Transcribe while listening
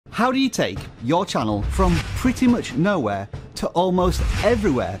How do you take your channel from pretty much nowhere to almost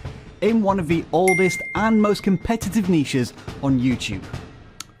everywhere in one of the oldest and most competitive niches on YouTube?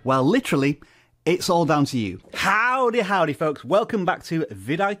 Well, literally, it's all down to you. Howdy folks, welcome back to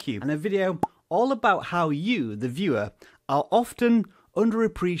vidIQ and a video all about how you, the viewer, are often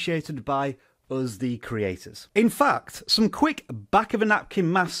underappreciated by us, the creators. In fact, some quick back of a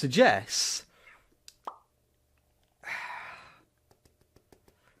napkin math suggests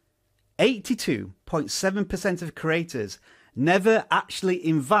 82.7% of creators never actually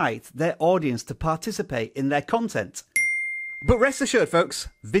invite their audience to participate in their content. But rest assured folks,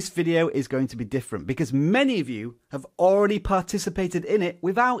 this video is going to be different because many of you have already participated in it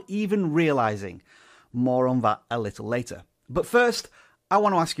without even realizing. More on that a little later. But first, I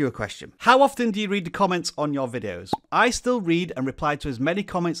want to ask you a question. How often do you read the comments on your videos? I still read and reply to as many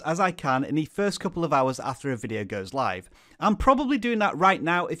comments as I can in the first couple of hours after a video goes live. I'm probably doing that right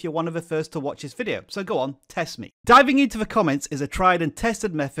now if you're one of the first to watch this video, so go on, test me. Diving into the comments is a tried and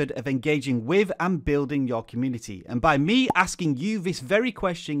tested method of engaging with and building your community. And by me asking you this very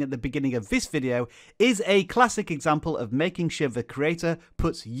question at the beginning of this video is a classic example of making sure the creator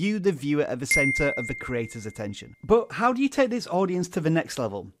puts you, the viewer, at the center of the creator's attention. But how do you take this audience to the next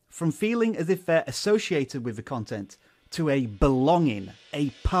level? From feeling as if they're associated with the content to a belonging,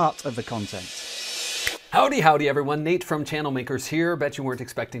 a part of the content. Howdy everyone, Nate from Channel Makers here. Bet you weren't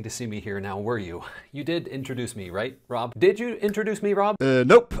expecting to see me here now, were you? You did introduce me, right, Rob? Did you introduce me, Rob?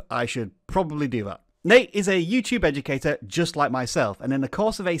 Nope, I should probably do that. Nate is a YouTube educator just like myself, and in the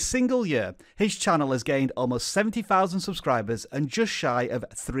course of a single year, his channel has gained almost 70,000 subscribers and just shy of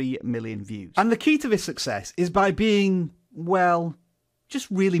 3 million views. And the key to this success is by being, well, just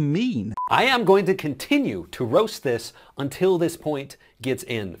really mean. I am going to continue to roast this until this point gets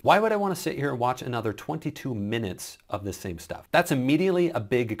in. Why would I want to sit here and watch another 22 minutes of the same stuff? That's immediately a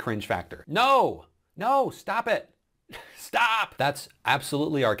big cringe factor. No, stop it. Stop! That's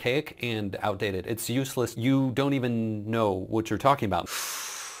absolutely archaic and outdated. It's useless. You don't even know what you're talking about.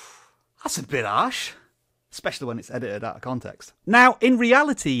 That's a bit harsh. Especially when it's edited out of context. Now, in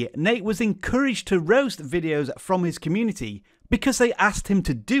reality, Nate was encouraged to roast videos from his community because they asked him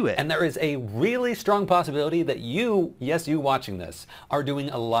to do it. And there is a really strong possibility that you, yes, you watching this, are doing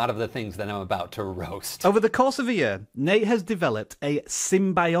a lot of the things that I'm about to roast. Over the course of a year, Nate has developed a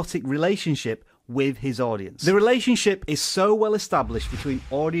symbiotic relationship with his audience. The relationship is so well established between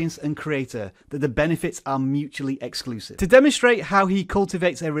audience and creator that the benefits are mutually exclusive. To demonstrate how he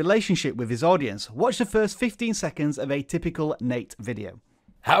cultivates a relationship with his audience, watch the first 15 seconds of a typical Nate video.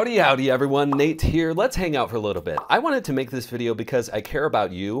 Howdy everyone, Nate here. Let's hang out for a little bit. I wanted to make this video because I care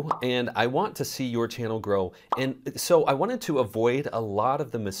about you and I want to see your channel grow. And so I wanted to avoid a lot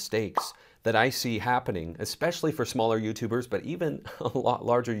of the mistakes that I see happening, especially for smaller YouTubers, but even a lot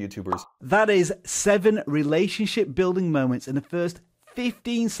larger YouTubers. That is 7 relationship building moments in the first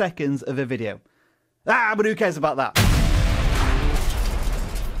 15 seconds of a video. But who cares about that?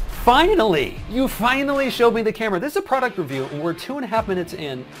 Finally! You finally showed me the camera. This is a product review and we're 2.5 minutes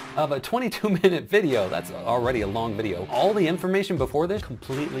in of a 22-minute video. That's already a long video. All the information before this,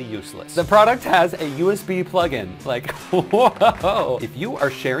 completely useless. The product has a USB plug-in. Like, whoa! If you are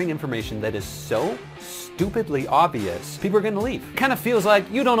sharing information that is so stupidly obvious, people are gonna leave. It kind of feels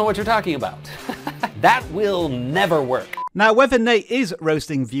like you don't know what you're talking about. That will never work. Now, whether Nate is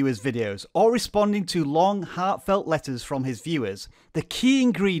roasting viewers' videos or responding to long, heartfelt letters from his viewers, the key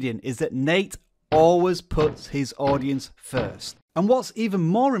ingredient is that Nate always puts his audience first. And what's even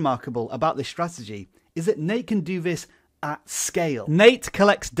more remarkable about this strategy is that Nate can do this at scale. Nate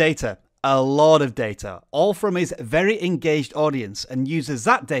collects data, a lot of data, all from his very engaged audience, and uses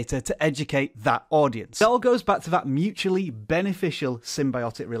that data to educate that audience. It all goes back to that mutually beneficial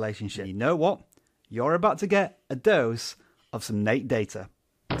symbiotic relationship. You know what? You're about to get a dose of some Nate data.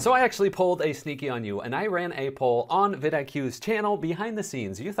 So I actually pulled a sneaky on you and I ran a poll on vidIQ's channel behind the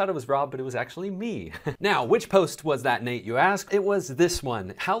scenes. You thought it was Rob, but it was actually me. Now, which post was that, Nate, you asked? It was this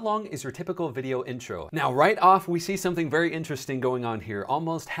one. How long is your typical video intro? Now, right off, we see something very interesting going on here.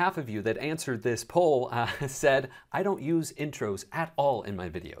 Almost half of you that answered this poll said, I don't use intros at all in my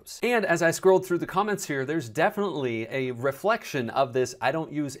videos. And as I scrolled through the comments here, there's definitely a reflection of this I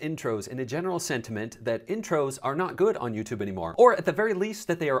don't use intros in a general sentiment that intros are not good on YouTube anymore. Or at the very least,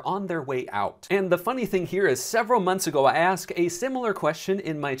 that they are on their way out. And the funny thing here is several months ago, I asked a similar question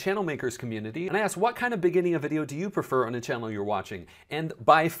in my Channel Makers community, and I asked, what kind of beginning of video do you prefer on a channel you're watching? And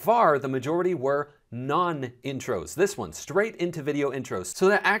by far, the majority were non-intros. This one, straight into video intros. So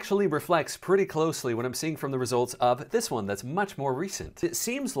that actually reflects pretty closely what I'm seeing from the results of this one that's much more recent. It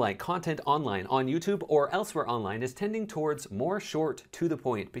seems like content online on YouTube or elsewhere online is tending towards more short to the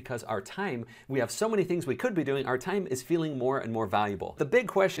point because our time, we have so many things we could be doing, our time is feeling more and more valuable. The big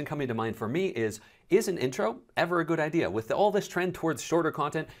question coming to mind for me is an intro ever a good idea? With all this trend towards shorter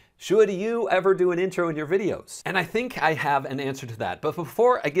content, should you ever do an intro in your videos? And I think I have an answer to that. But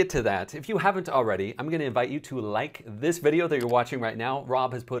before I get to that, if you haven't already, I'm gonna invite you to like this video that you're watching right now.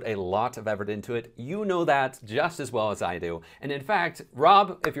 Rob has put a lot of effort into it. You know that just as well as I do. And in fact,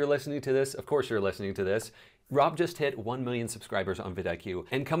 Rob, if you're listening to this, of course you're listening to this, Rob just hit 1 million subscribers on vidIQ,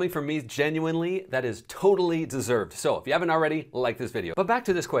 and coming from me, genuinely, that is totally deserved. So if you haven't already, like this video. But back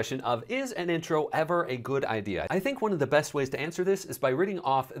to this question of, is an intro ever a good idea? I think one of the best ways to answer this is by reading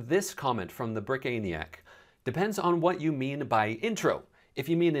off this comment from the vidIQ. Depends on what you mean by intro. If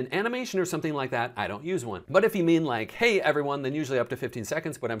you mean an animation or something like that, I don't use one. But if you mean like, hey everyone, then usually up to 15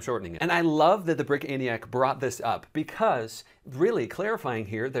 seconds, but I'm shortening it. And I love that the vidIQ brought this up because really clarifying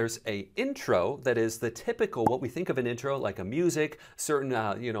here, there's a intro that is the typical, what we think of an intro, like a music, certain,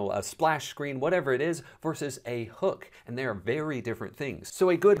 a splash screen, whatever it is, versus a hook. And they are very different things.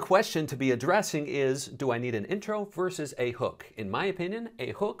 So a good question to be addressing is, do I need an intro versus a hook? In my opinion,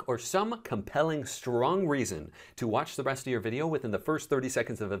 a hook or some compelling, strong reason to watch the rest of your video within the first 30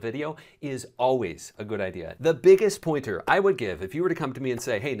 seconds of a video is always a good idea. The biggest pointer I would give if you were to come to me and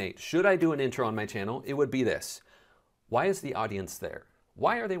say, hey Nate, should I do an intro on my channel? It would be this. Why is the audience there?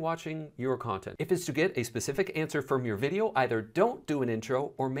 Why are they watching your content? If it's to get a specific answer from your video, either don't do an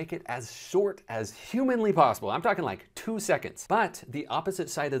intro or make it as short as humanly possible. I'm talking like 2 seconds. But the opposite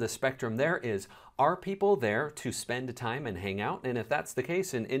side of the spectrum there is, are people there to spend time and hang out? And if that's the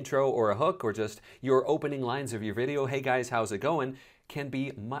case, an intro or a hook or just your opening lines of your video, hey guys, how's it going, can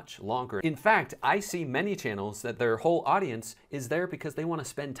be much longer. In fact, I see many channels that their whole audience is there because they want to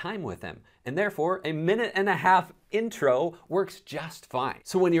spend time with them. And therefore, a 1.5-minute intro works just fine.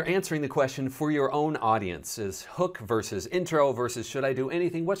 So when you're answering the question for your own audience, is hook versus intro versus should I do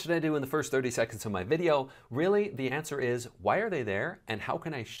anything? What should I do in the first 30 seconds of my video? Really, the answer is, why are they there? And how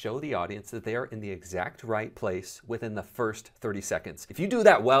can I show the audience that they are in the exact right place within the first 30 seconds? If you do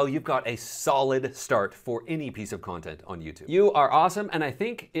that well, you've got a solid start for any piece of content on YouTube. You are awesome, and I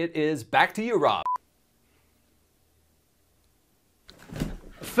think it is back to you, Rob.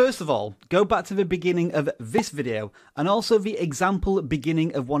 First of all, go back to the beginning of this video and also the example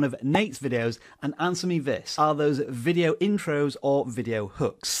beginning of one of Nate's videos and answer me this. Are those video intros or video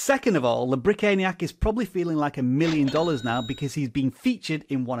hooks? Second of all, the vidIQ is probably feeling like $1 million now because he's been featured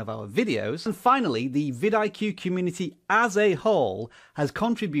in one of our videos. And finally, the vidIQ community as a whole has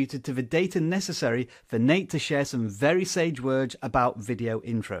contributed to the data necessary for Nate to share some very sage words about video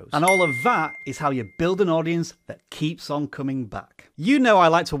intros. And all of that is how you build an audience that keeps on coming back. You know I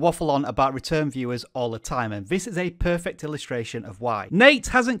like to waffle on about return viewers all the time, and this is a perfect illustration of why. Nate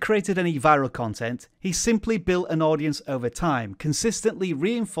hasn't created any viral content, he's simply built an audience over time, consistently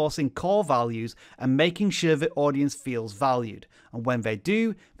reinforcing core values and making sure the audience feels valued. And when they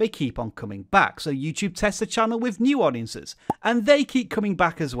do, they keep on coming back. So YouTube tests the channel with new audiences, and they keep coming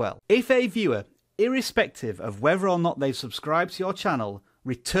back as well. If a viewer, irrespective of whether or not they've subscribed to your channel,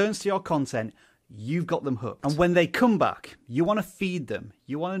 returns to your content, you've got them hooked. And when they come back, you want to feed them,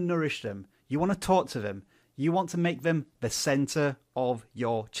 you want to nourish them, you want to talk to them, you want to make them the center of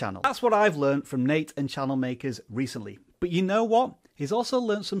your channel. That's what I've learned from Nate and channel makers recently. But you know what? He's also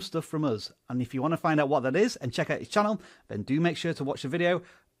learned some stuff from us. And if you want to find out what that is and check out his channel, then do make sure to watch the video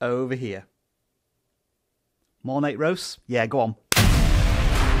over here. More Nate roasts? Yeah, go on.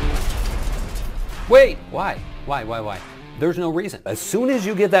 Wait, why? Why? There's no reason. As soon as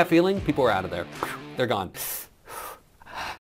you get that feeling, people are out of there. They're gone.